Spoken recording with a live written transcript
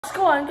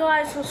Squad,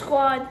 guys, so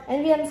Squad.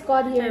 And we have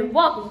Squad here. And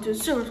welcome to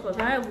Super Squad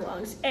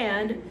Vlogs.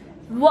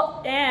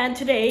 And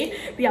today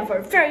we have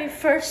our very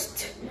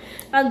first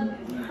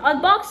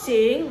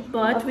unboxing,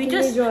 but we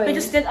just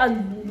did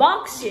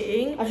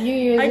unboxing a few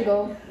years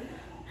ago.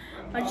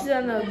 I just did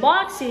an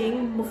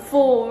unboxing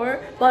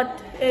before,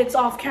 but it's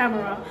off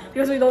camera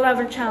because we don't have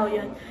a channel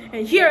yet.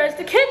 And here is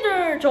the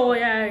Kinder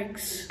Joy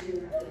eggs.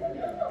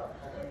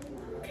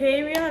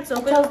 Okay, Rihanna, let's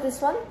open it.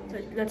 This one?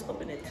 Let's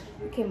open it.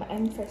 Okay,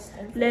 I'm first.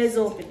 Let's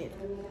open it.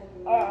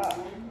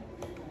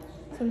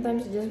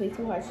 Sometimes you just way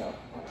too hard, so.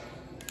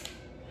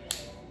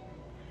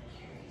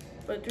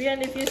 But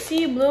Rihanna, if you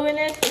see blue in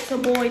it, it's a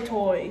boy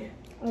toy.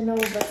 I know,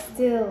 but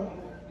still.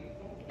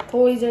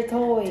 Toys are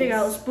toys. Take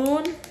out a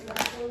spoon.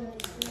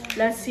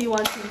 Let's see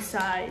what's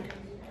inside.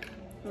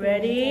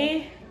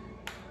 Ready?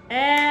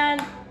 And...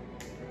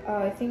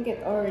 I think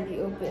it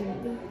already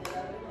opened.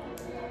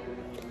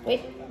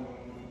 Wait.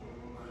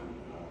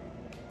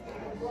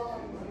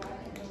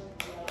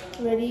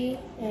 Ready?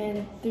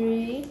 And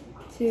 3,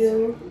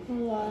 2,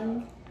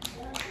 1.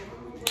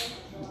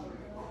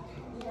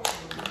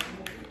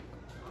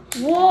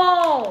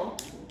 Whoa!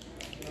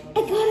 I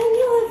got an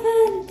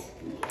elephant!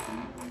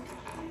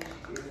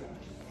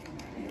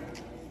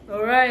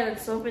 Alright,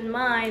 let's open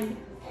mine.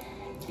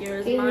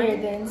 Here's Here mine. are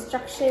the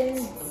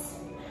instructions.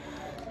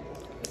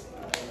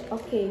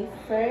 Okay,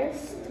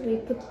 first we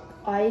put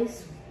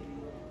ice,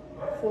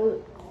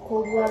 full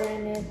cold water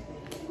in it.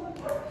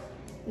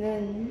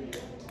 Then,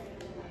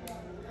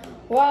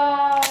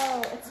 wow,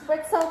 it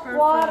squirts out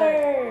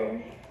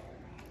water.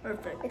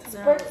 Perfect. It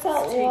squirts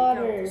out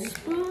water.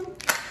 Spoon.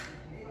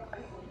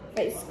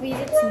 Right, squeeze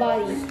its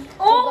body.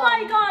 Oh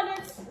my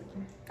god,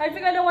 I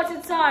think I know what's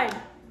inside.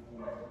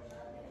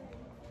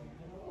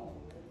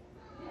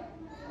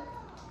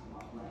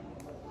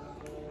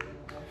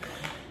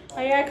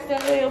 I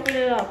accidentally opened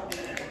it up.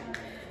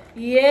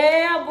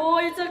 Yeah,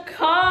 boy, it's a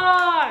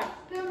car.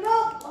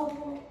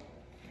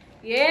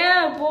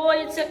 Yeah,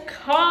 boy, it's a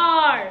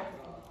car.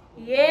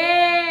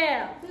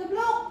 Yeah.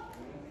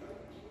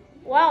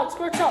 Wow, it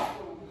squirts out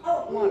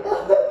water.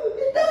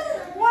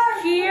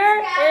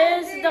 Here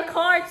is the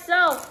car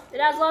itself.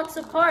 It has lots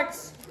of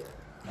parts.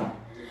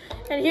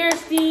 And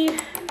here's the...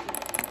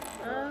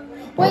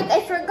 Wait,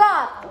 I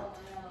forgot.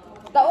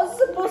 That was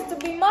supposed to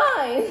be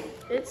mine.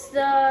 It's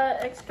the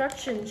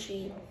instruction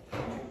sheet.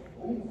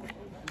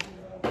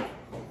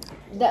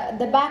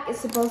 The back is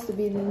supposed to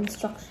be the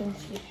instruction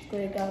sheet.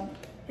 There you go.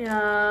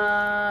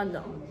 Yeah,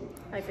 no,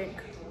 I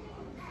think.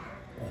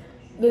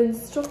 The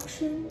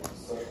instructions?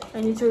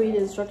 I need to read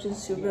the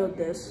instructions to build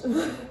this.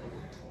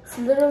 It's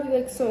literally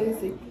like so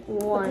easy.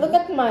 But look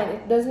at mine,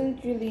 it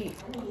doesn't really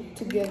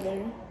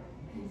together.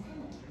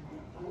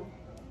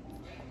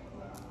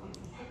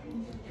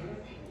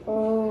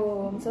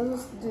 Oh, I'm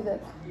supposed to do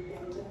that.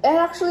 It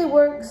actually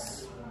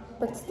works,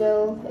 but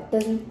still, it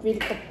doesn't really.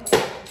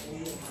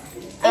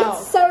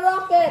 It's a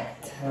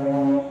rocket!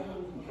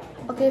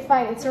 Okay,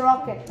 fine, it's a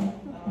rocket.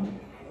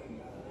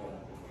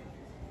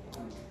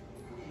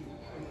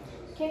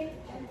 Okay.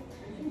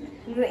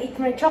 I'm gonna eat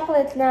my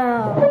chocolate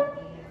now.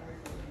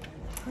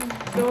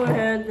 Go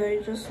ahead,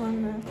 I just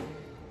wanna...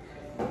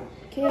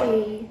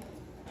 Okay.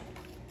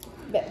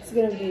 Bet it's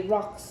gonna be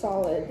rock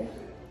solid.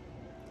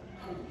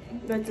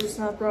 But it's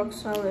not rock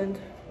solid.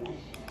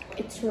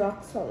 It's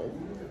rock solid.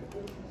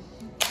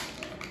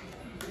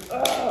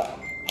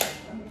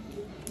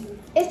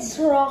 It's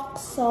rock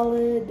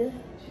solid.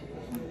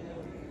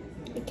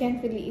 I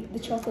can't really eat the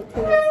chocolate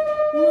because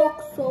it's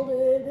rock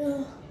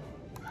solid.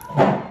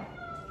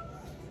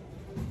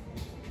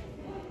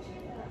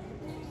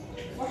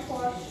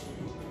 Wash.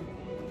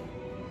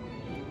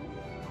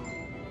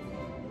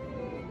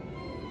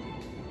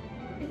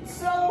 It's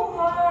so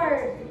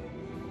hard.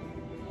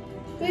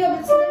 Yeah, but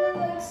it's literally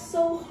like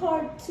so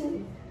hard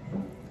to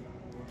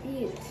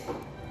eat.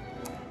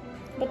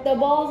 But the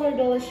balls are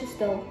delicious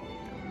though.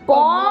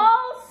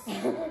 Balls?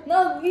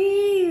 No,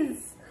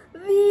 these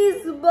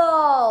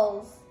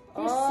balls.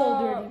 You're so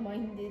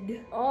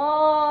dirty-minded.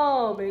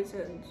 Oh, makes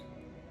sense.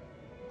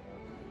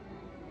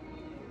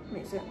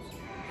 Makes sense.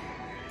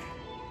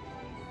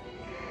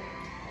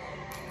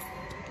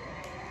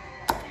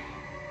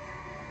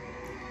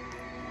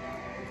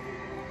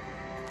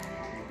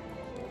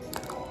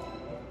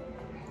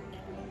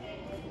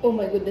 Oh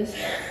my goodness.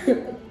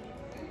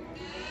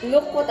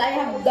 Look what I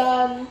have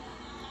done.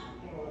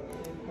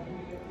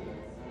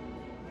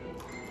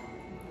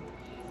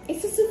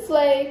 It's a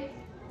souffle.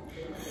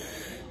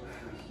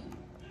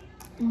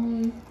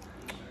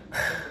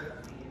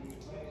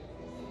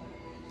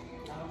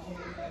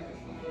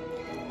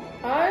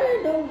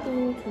 I don't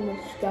do too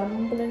much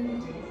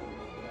gambling.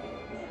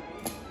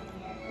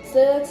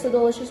 Still, it's so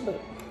delicious, but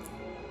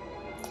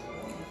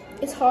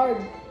it's hard.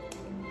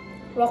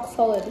 Rock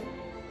solid.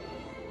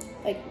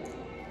 Like,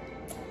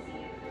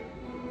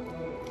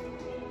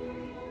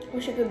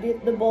 wish I could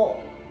get the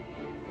ball.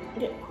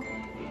 Get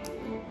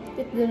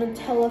the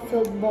Nutella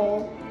filled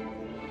ball.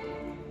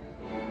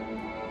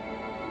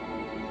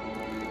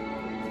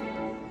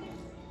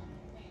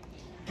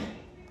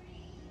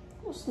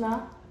 Tapos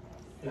na.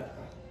 Wala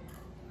ka.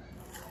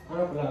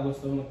 Ano pala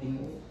gusto mo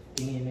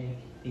tingin na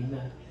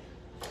tingnan?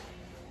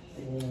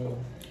 Tingin.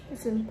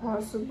 It's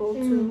impossible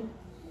to.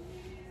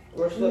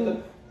 Where's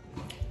the...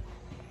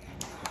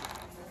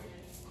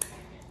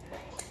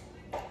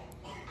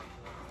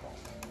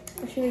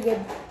 It's really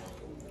good.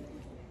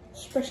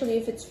 Especially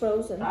if it's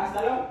frozen.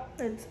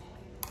 It's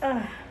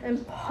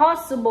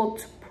impossible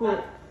to put.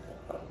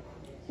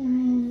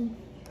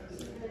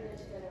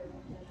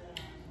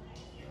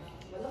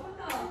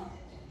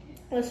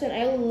 Listen,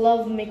 I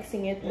love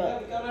mixing it,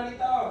 but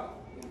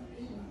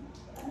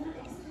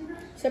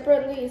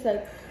separately it's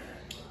like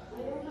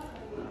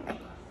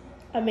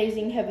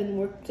amazing heaven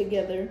work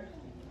together.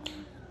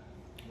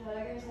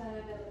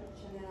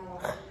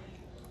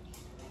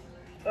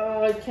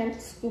 Oh, I can't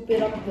scoop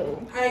it up though.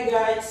 Hi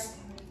guys,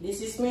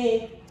 this is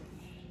me.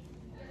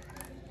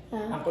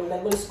 Apple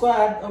Level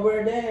Squad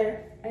over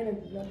there. I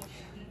don't know.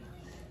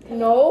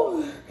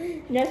 No,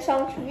 that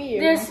sounds weird.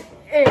 This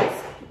is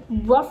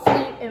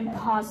roughly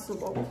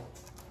impossible.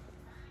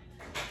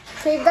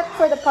 Save that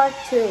for the part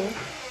 2.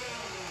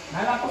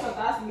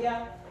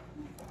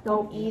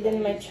 Don't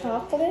Eating my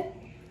chocolate.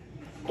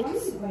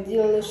 It's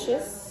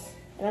delicious,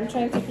 and I'm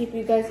trying to keep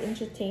you guys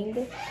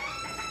entertained.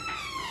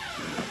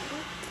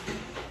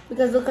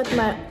 Because look at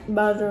my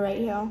brother right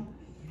here.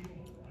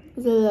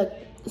 They're like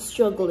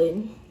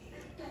struggling.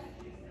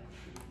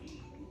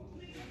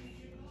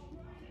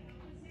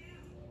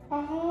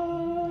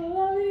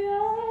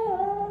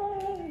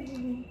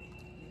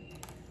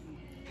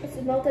 It's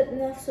melted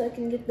enough so I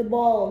can get the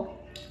ball.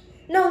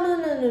 No,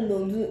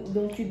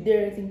 don't you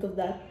dare think of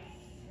that.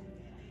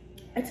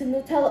 It's a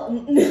Nutella.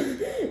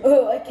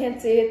 Oh, I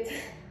can't say it.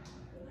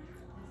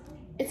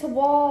 It's a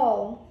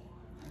ball.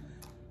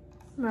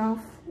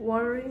 mouth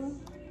watering.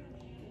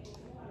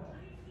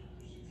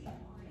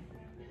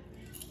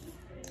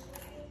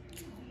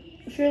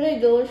 It's really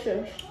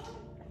delicious.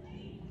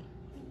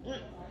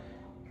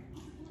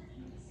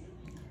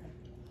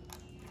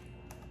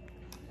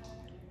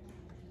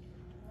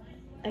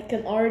 I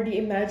can already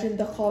imagine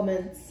the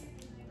comments.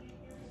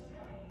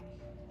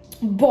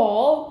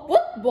 Ball?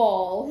 What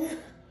ball?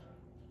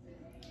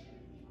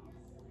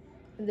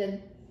 And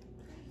then,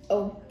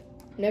 oh,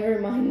 never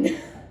mind.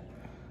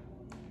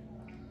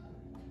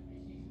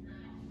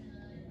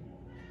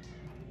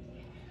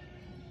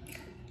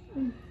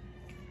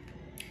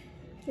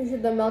 These are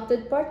the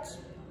melted parts.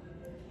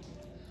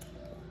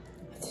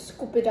 Let's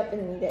scoop it up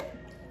and eat it.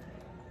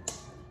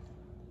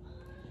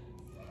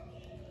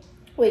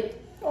 Wait.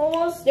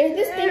 Almost. There's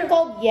this thing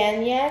called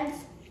yan yans.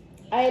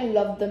 I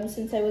love them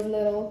since I was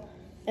little,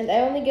 and I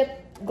only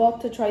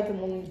got to try them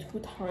only 2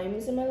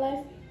 times in my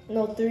life.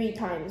 No, 3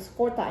 times,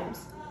 4 times.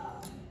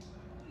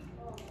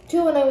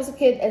 2 when I was a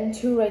kid and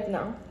 2 right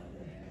now.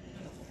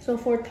 So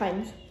 4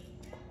 times.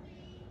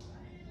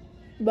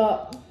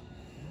 But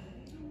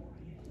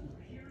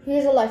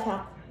here's a life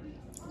hack.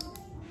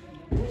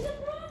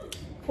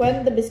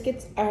 When the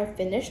biscuits are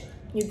finished,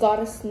 you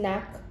gotta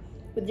snack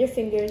with your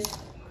fingers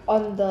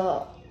on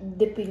the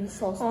dipping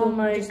sauce. Oh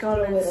my just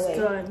god, throw it it's away.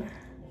 done.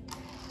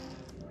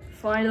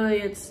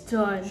 Finally, it's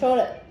done. Show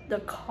it. The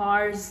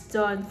car's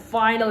done.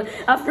 Finally,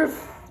 after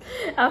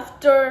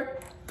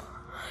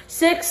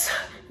 6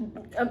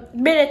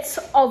 minutes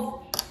of.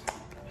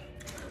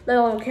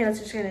 No, okay, let's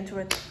just get into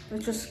it.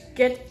 Let's just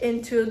get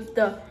into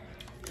the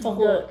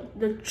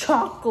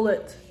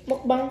chocolate.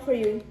 Mukbang for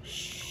you.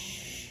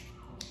 Shh.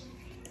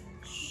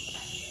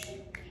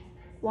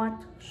 What?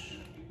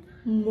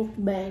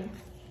 Mukbang.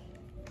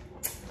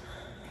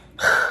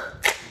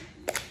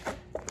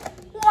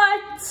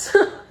 What?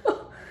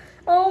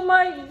 Oh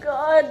my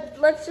god.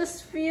 Let's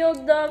just feel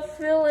the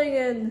filling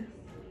in.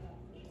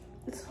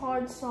 It's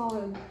hard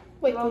solid.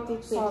 Wait.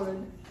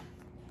 Solid.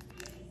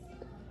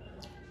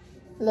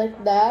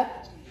 Like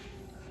that.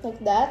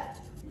 Like that.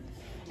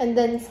 And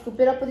then scoop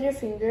it up with your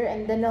finger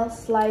and then I'll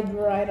slide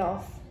right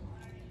off.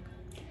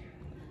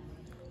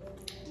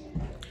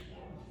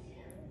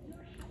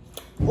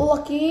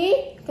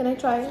 Lucky. Can I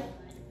try?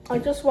 I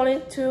just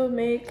wanted to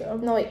make a...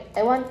 No, wait.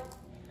 I want...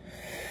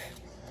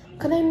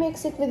 Can I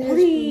mix it with your spoon?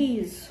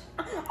 Please.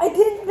 I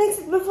didn't mix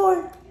it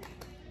before.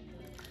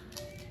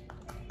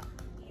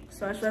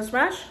 Smash, smash,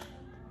 smash.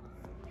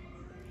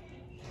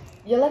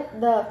 You're like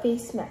the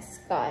face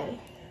mask guy.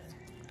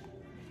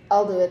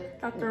 I'll do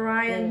it. Dr.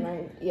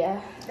 Ryan.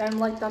 Yeah. I'm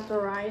like Dr.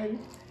 Ryan.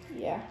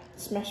 Yeah.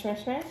 Smash,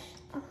 smash, smash.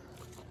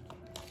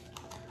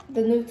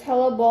 The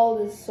Nutella ball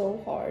is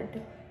so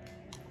hard.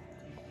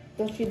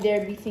 Don't you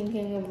dare be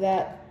thinking of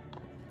that.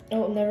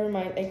 Oh, never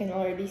mind. I can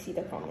already see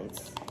the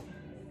comments.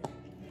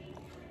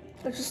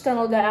 Let's just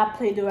download the app,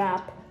 Play-Doh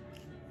app.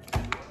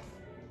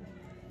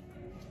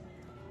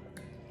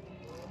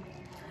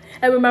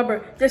 And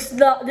remember, this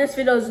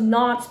video is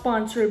not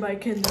sponsored by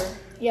Kinder.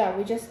 Yeah,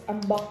 we just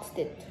unboxed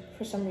it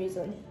for some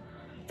reason.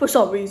 For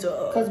some reason.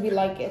 Because we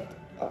like it.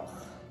 Ugh.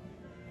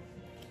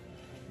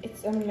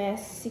 It's a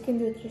mess. You can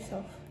do it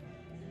yourself.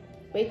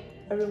 Wait,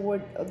 a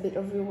bit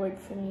of reward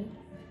for me.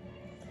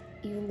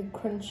 Even the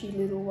crunchy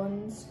little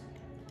ones.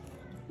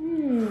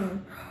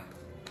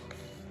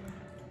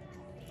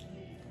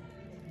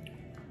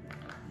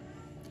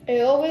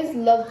 I always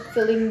love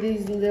filling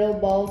these little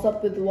balls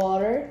up with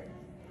water.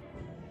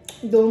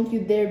 Don't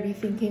you dare be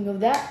thinking of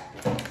that.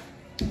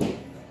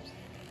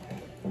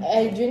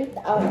 I drank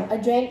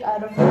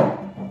out of it,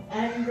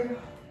 and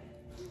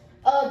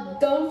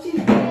don't you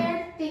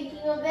dare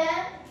thinking of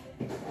that.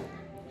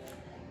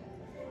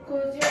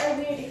 Cause you're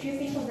weird if you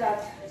think of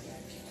that.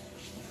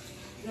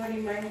 You're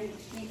reminding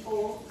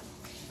people.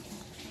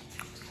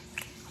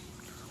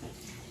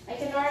 I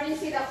can already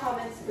see the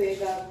comments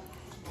going up.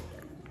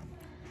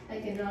 I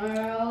can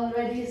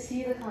already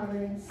see the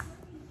comments.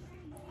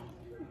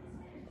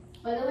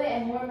 By the way,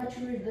 I'm more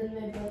mature than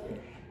my brother.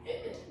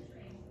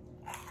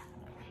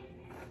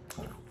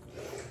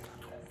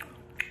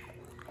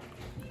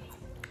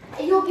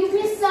 Hey, yo, give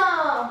me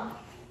some!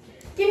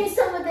 Give me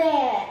some of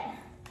that!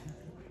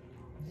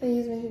 Can I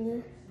use my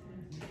finger?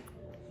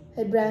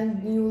 I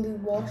brand newly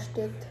washed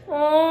it.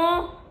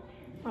 Oh.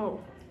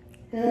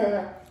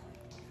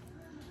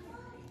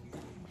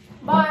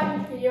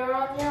 Bye, you're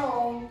on your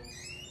own.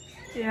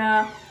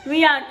 Yeah.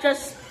 Ria,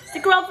 just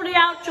stick around for the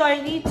outro. I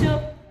need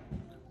to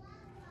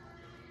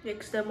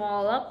mix them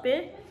all up,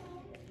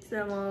 Mix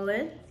them all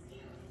in.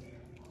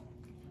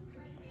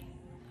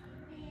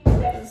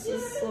 This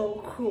is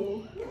so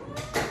cool.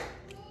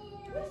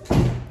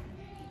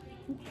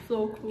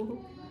 So cool.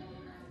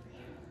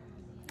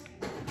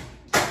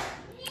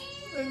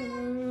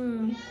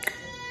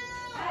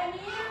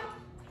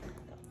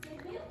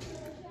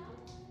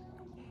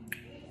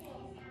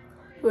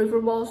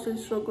 Wafer balls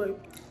taste so good.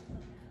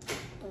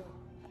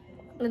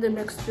 And the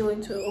next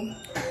feeling too.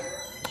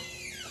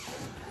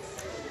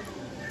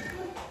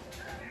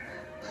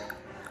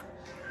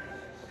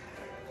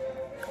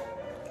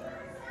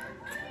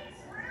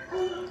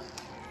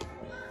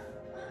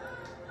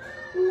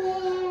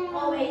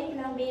 Oh wait,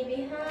 now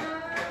baby,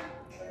 huh?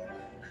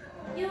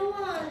 You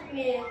want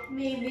milk,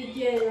 baby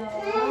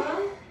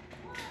Jello?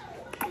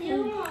 You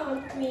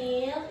want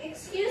milk?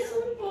 Excuse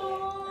me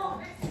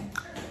po.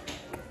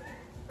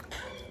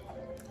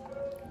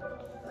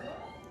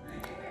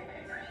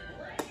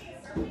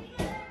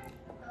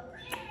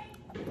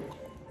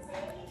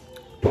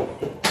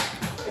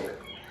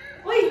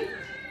 Wait!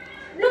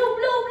 Blow,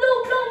 blow, blow,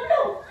 blow,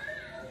 blow!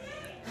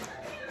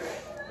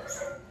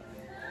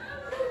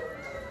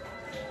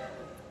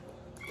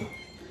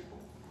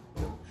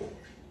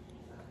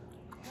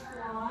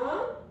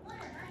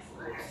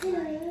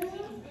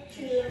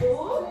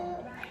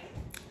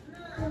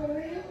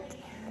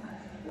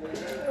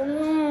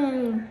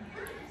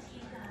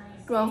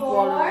 Drunk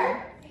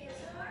water.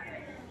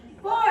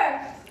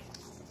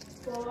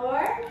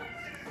 4,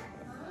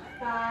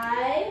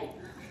 5,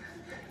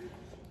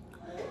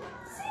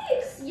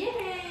 6. Yay!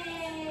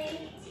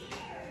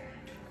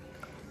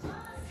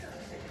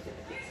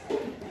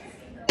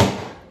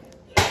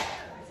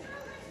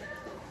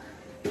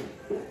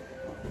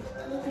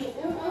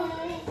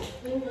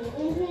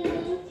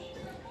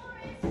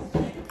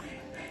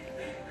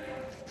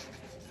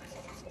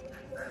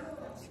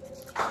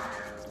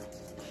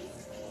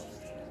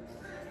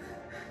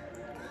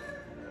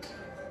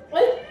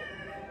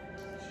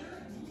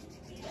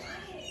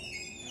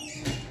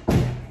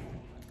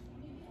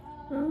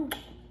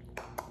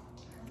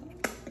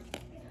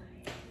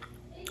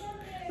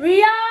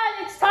 Rian,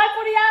 it's time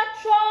for the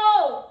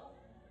outro!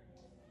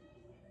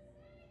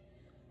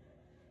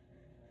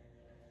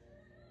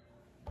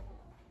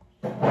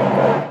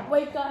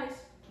 Wait, guys.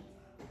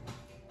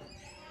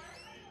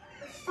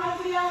 It's time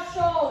for the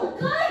outro.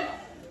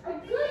 I'm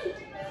good.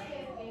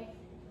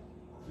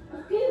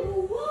 Okay,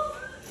 what?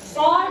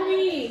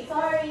 Sorry.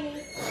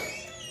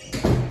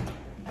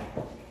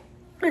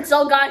 And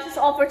so guys, that's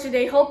all for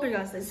today. Hope you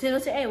guys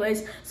listened to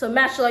anyways. So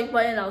smash the like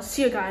button. I'll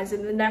see you guys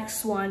in the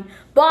next one.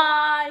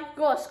 Bye.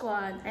 Go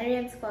Squad.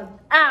 Arian Squad.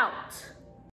 Out.